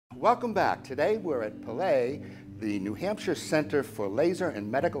Welcome back. Today we're at Pellé, the New Hampshire Center for Laser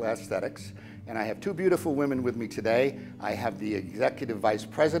and Medical Aesthetics, and I have two beautiful women with me today. I have the Executive Vice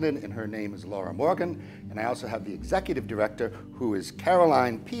President, and her name is Laura Morgan, and I also have the Executive Director, who is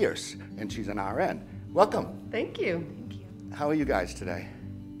Caroline Pierce, and she's an RN. Welcome. Thank you. Thank you. How are you guys today?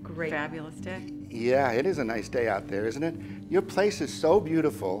 Great. Fabulous day. Yeah, it is a nice day out there, isn't it? Your place is so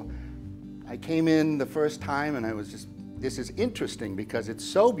beautiful. I came in the first time and I was just, this is interesting because it's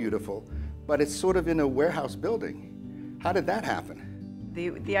so beautiful, but it's sort of in a warehouse building. How did that happen?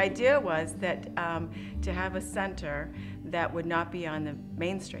 The idea was that to have a center that would not be on the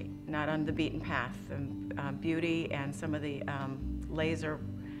main street, not on the beaten path. Beauty and some of the laser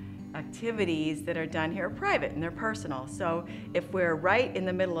activities that are done here are private and they're personal. So if we're right in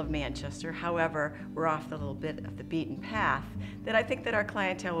the middle of Manchester, however, we're off the little bit of the beaten path, then I think that our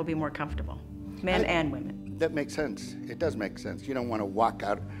clientele will be more comfortable, men and women. That makes sense. It does make sense. You don't want to walk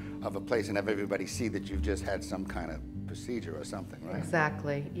out of a place and have everybody see that you've just had some kind of procedure or something, right?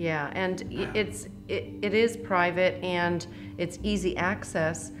 Exactly, yeah. And it is private and it's easy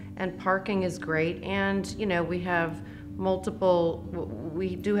access and parking is great, and you know, we have multiple,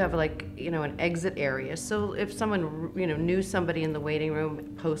 we do have like, you know, an exit area. So if someone, you know, knew somebody in the waiting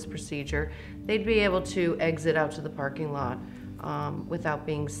room post-procedure, they'd be able to exit out to the parking lot without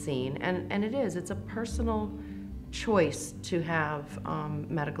being seen. And it's a personal choice to have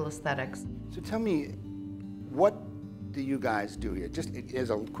medical aesthetics. So tell me, what do you guys do here? Just as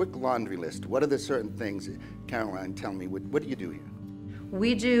a quick laundry list, what are the certain things, Caroline, tell me, what do you do here?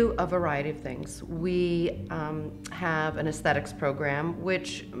 We do a variety of things. We have an aesthetics program,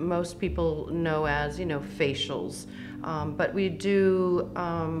 which most people know as, you know, facials. But we do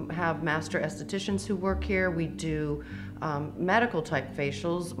have master estheticians who work here. We do medical type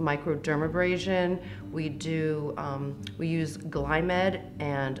facials, microdermabrasion. We use Glymed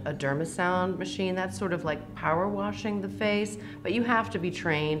and a Dermasound machine. That's sort of like power washing the face, but you have to be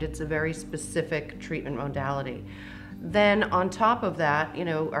trained. It's a very specific treatment modality. Then on top of that, you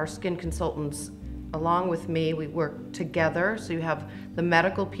know, our skin consultants, along with me, we work together. So you have the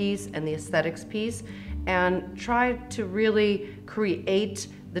medical piece and the aesthetics piece, and try to really create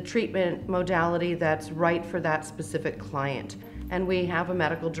the treatment modality that's right for that specific client. And we have a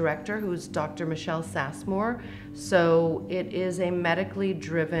medical director who's Dr. Michelle Sassmore. So it is a medically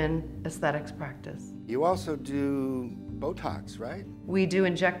driven aesthetics practice. You also do Botox, right? We do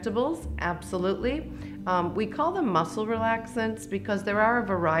injectables, absolutely. We call them muscle relaxants because there are a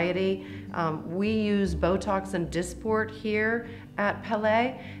variety. We use Botox and Dysport here at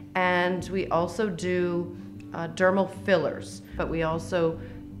Pellé, and we also do dermal fillers, but we also,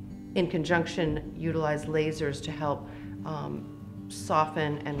 in conjunction, utilize lasers to help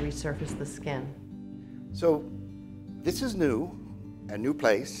soften and resurface the skin. So this is new, a new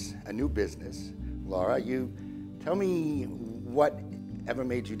place, a new business. Laura, you tell me what ever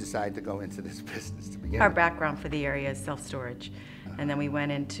made you decide to go into this business to begin with? Our background for the area is self-storage, and then we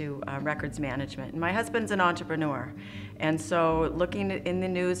went into records management. And my husband's an entrepreneur, and so looking in the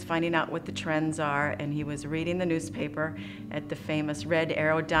news, finding out what the trends are, and he was reading the newspaper at the famous Red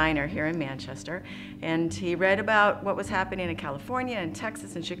Arrow Diner here in Manchester, and he read about what was happening in California and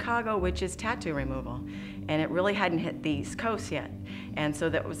Texas and Chicago, which is tattoo removal, and it really hadn't hit the East Coast yet. And so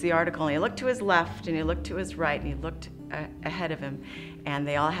that was the article, and he looked to his left, and he looked to his right, and he looked ahead of him, and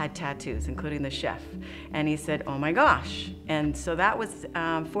they all had tattoos, including the chef. And he said, oh my gosh. And so that was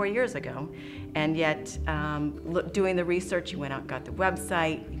 4 years ago. And yet, doing the research, he went out and got the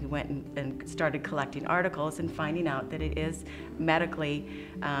website, he went and started collecting articles and finding out that it is medically,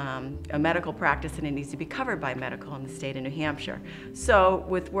 a medical practice, and it needs to be covered by medical in the state of New Hampshire. So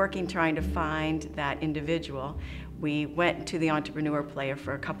with working, trying to find that individual, we went to the entrepreneur player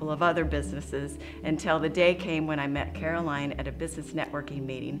for a couple of other businesses until the day came when I met Caroline at a business networking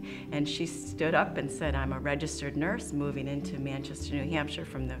meeting, and she stood up and said, I'm a registered nurse moving into Manchester, New Hampshire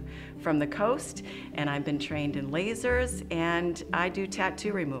from the coast, and I've been trained in lasers, and I do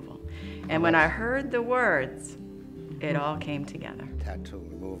tattoo removal. And when I heard the words, it all came together. Tattoo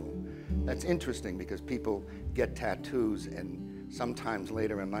removal. That's interesting because people get tattoos and sometimes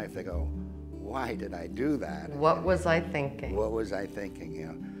later in life they go, why did I do that? What was I thinking? What was I thinking, you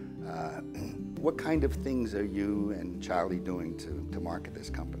know? What kind of things are you and Charlie doing to market this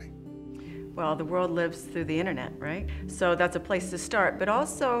company? Well, the world lives through the internet, right? So that's a place to start, but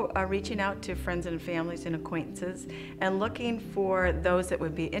also reaching out to friends and families and acquaintances and looking for those that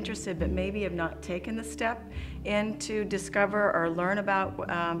would be interested but maybe have not taken the step in to discover or learn about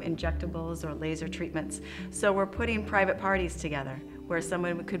injectables or laser treatments. So we're putting private parties together where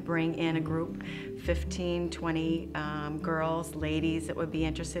someone could bring in a group, 15, 20 girls, ladies that would be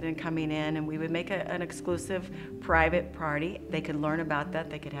interested in coming in, and we would make an exclusive private party. They could learn about that.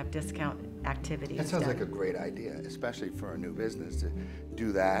 They could have discount activities. That sounds done. like a great idea, especially for a new business to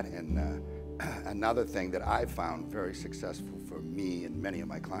do that. And another thing that I've found very successful for me and many of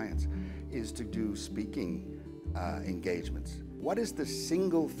my clients is to do speaking engagements. What is the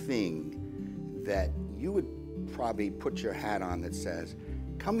single thing that you would probably put your hat on that says,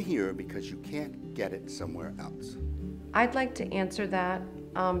 come here because you can't get it somewhere else? I'd like to answer that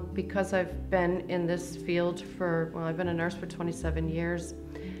because I've been in this field I've been a nurse for 27 years.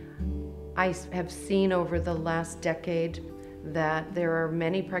 I have seen over the last decade that there are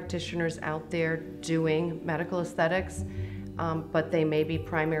many practitioners out there doing medical aesthetics, but they may be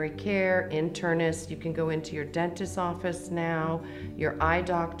primary care, internists. You can go into your dentist's office now, your eye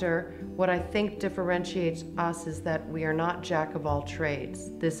doctor. What I think differentiates us is that we are not jack of all trades.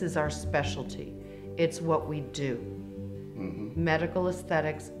 This is our specialty. It's what we do. Mm-hmm. Medical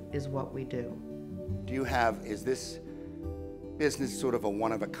aesthetics is what we do. Is this business sort of a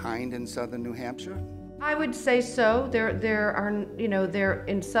one-of-a-kind in southern New Hampshire? I would say so. There are, there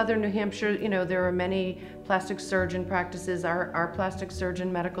in southern New Hampshire, there are many plastic surgeon practices. Our plastic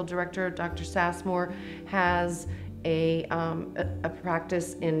surgeon medical director, Dr. Sassmore, has a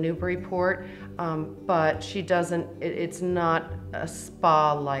practice in Newburyport, but she doesn't. It's not a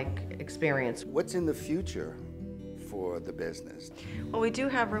spa-like experience. What's in the future for the business? Well, we do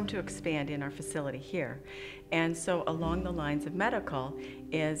have room to expand in our facility here. And so along the lines of medical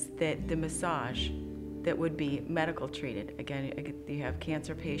is that the massage that would be medical treated. Again, you have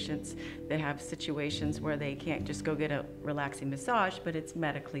cancer patients that have situations where they can't just go get a relaxing massage, but it's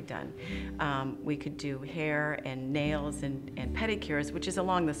medically done. We could do hair and nails and pedicures, which is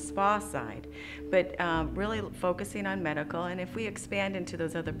along the spa side, but really focusing on medical. And if we expand into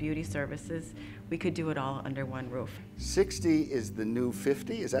those other beauty services, we could do it all under one roof. 60 is the new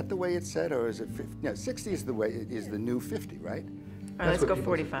 50? Is that the way it's said, or is it 50? No, 60 is the new 50, right? All right, let's go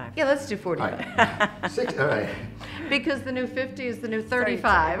 45. Yeah, let's do 45. All right. Because the new 50 is the new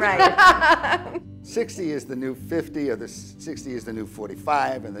 35. Right. 60 is the new 50, or the 60 is the new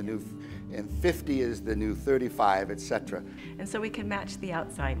 45, and 50 is the new 35, etc. And so we can match the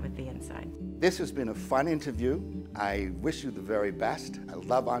outside with the inside. This has been a fun interview. I wish you the very best. I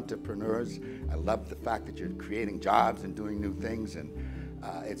love entrepreneurs. I love the fact that you're creating jobs and doing new things, and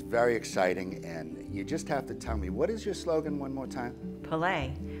it's very exciting. And you just have to tell me, what is your slogan one more time?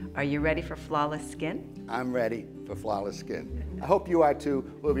 Pellé, are you ready for flawless skin? I'm ready for flawless skin. I hope you are too.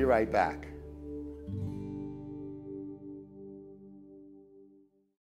 We'll be right back.